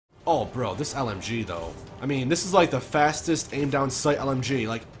Oh, bro, this LMG, though. I mean, this is like the fastest aim down sight LMG.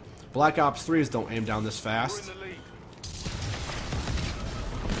 Like, Black Ops 3s don't aim down this fast.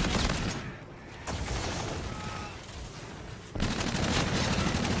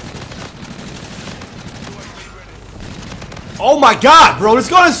 Oh my god, bro, this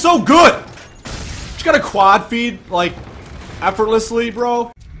gun is so good! Just got a quad feed, like, effortlessly,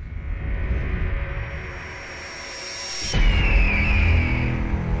 bro.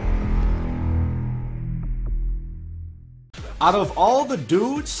 Out of all the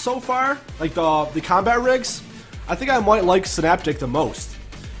dudes so far, like the combat rigs, I think I might like Synaptic the most.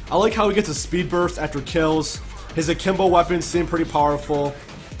 I like how he gets a speed burst after kills. His akimbo weapons seem pretty powerful.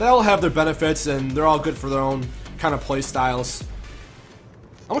 They all have their benefits and they're all good for their own kind of play styles.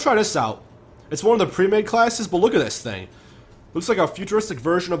 I'm gonna try this out. It's one of the pre-made classes, but look at this thing. Looks like a futuristic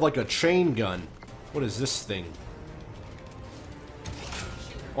version of like a chain gun. What is this thing?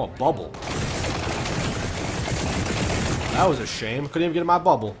 Oh, bubble. That was a shame. Couldn't even get in my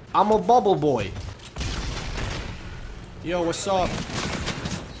bubble. I'm a bubble boy. Yo, what's up?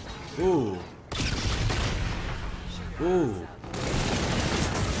 Ooh. Ooh.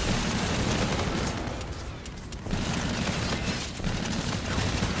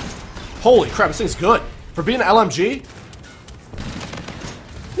 Holy crap, this thing's good. For being an LMG?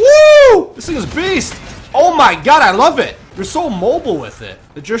 Woo! This thing is beast! Oh my god, I love it! You're so mobile with it.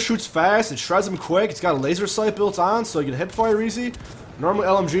 It just shoots fast, it shreds them quick, it's got a laser sight built on so you can hip fire easy. Normally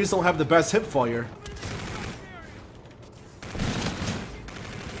LMGs don't have the best hip fire.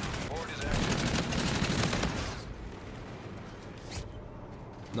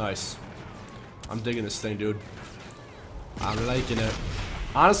 Nice. I'm digging this thing, dude. I'm liking it.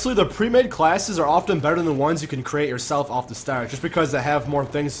 Honestly, the pre-made classes are often better than the ones you can create yourself off the start, just because they have more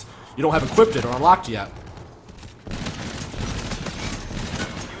things you don't have equipped or unlocked yet.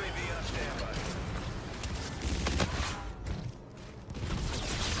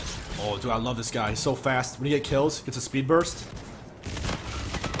 Oh, dude, I love this guy. He's so fast. When he gets kills, he gets a speed burst.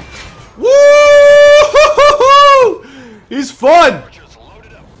 Woo! He's fun!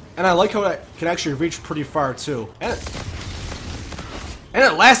 And I like how it can actually reach pretty far, too. And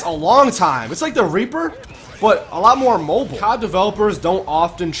it lasts a long time. It's like the Reaper, but a lot more mobile. COD developers don't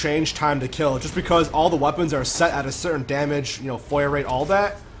often change time to kill just because all the weapons are set at a certain damage, you know, fire rate, all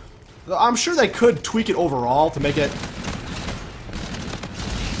that. I'm sure they could tweak it overall to make it...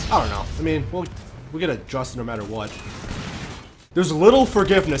 I don't know. I mean, we'll get adjusted no matter what. There's little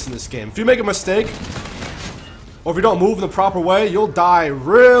forgiveness in this game. If you make a mistake, or if you don't move in the proper way, you'll die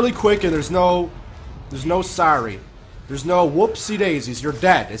really quick and there's no sorry. There's no whoopsie daisies, you're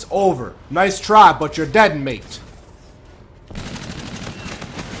dead. It's over. Nice try, but you're dead, mate.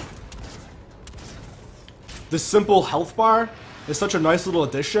 This simple health bar is such a nice little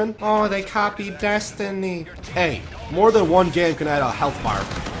addition. Oh, they copied Destiny. Hey, more than one game can add a health bar.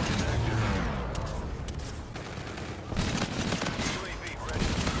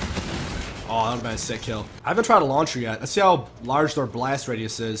 Oh, that would have been a sick kill. I haven't tried a launcher yet. Let's see how large their blast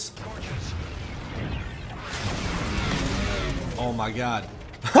radius is. Oh my god.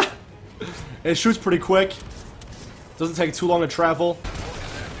 It shoots pretty quick. Doesn't take too long to travel.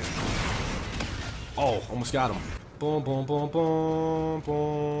 Oh, almost got him. Boom, boom, boom, boom,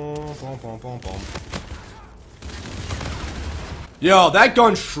 boom, boom, boom, boom, boom. Yo, that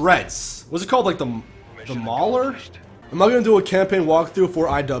gun shreds. What's it called? Like the Mauler? Am I gonna do a campaign walkthrough for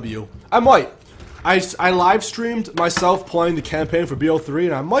IW? I might. I live streamed myself playing the campaign for BO3,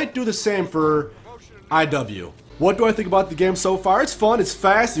 and I might do the same for IW. What do I think about the game so far? It's fun, it's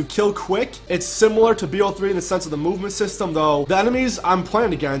fast, you kill quick. It's similar to BO3 in the sense of the movement system, though the enemies I'm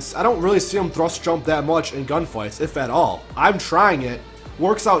playing against, I don't really see them thrust jump that much in gunfights, if at all. I'm trying it.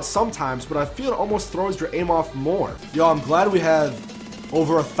 Works out sometimes, but I feel it almost throws your aim off more. Yo, I'm glad we have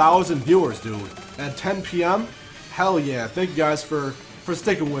over 1,000 viewers, dude. At 10 p.m.? Hell yeah. Thank you guys for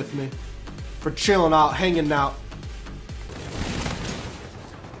sticking with me. For chilling out, hanging out.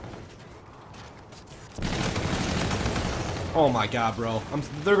 Oh my god, bro.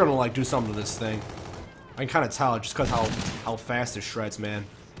 They're gonna like do something to this thing. I can kind of tell just because how fast it shreds, man.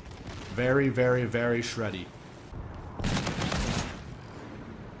 Very, very, very shreddy.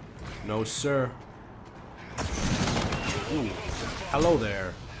 No, sir. Ooh. Hello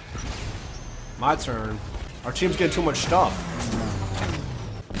there. My turn. Our team's getting too much stuff.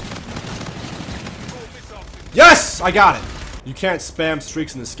 Yes! I got it! You can't spam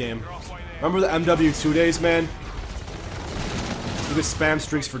streaks in this game. Remember the MW2 days, man? You could spam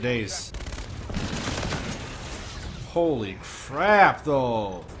streaks for days. Holy crap,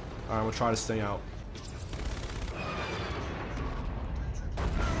 though. Alright, we'll try this thing out.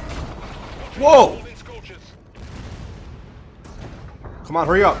 Whoa! Come on,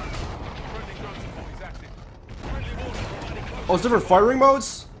 hurry up. Oh, it's different firing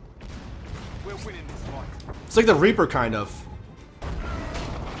modes? It's like the Reaper, kind of.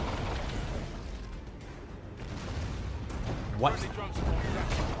 What?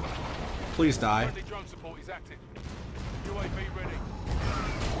 Please die.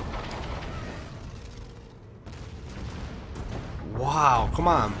 Wow, come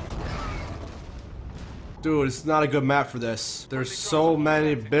on. Dude, it's not a good map for this. There's so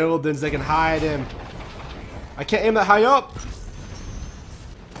many buildings they can hide in. I can't aim that high up.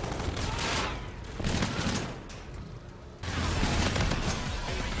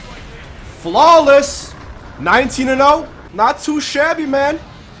 Flawless! 19-0. Not too shabby, man.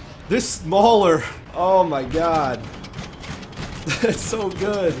 This Mauler. Oh my god. That's so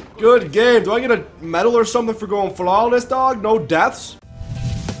good. Good game. Do I get a medal or something for going flawless, dog? No deaths?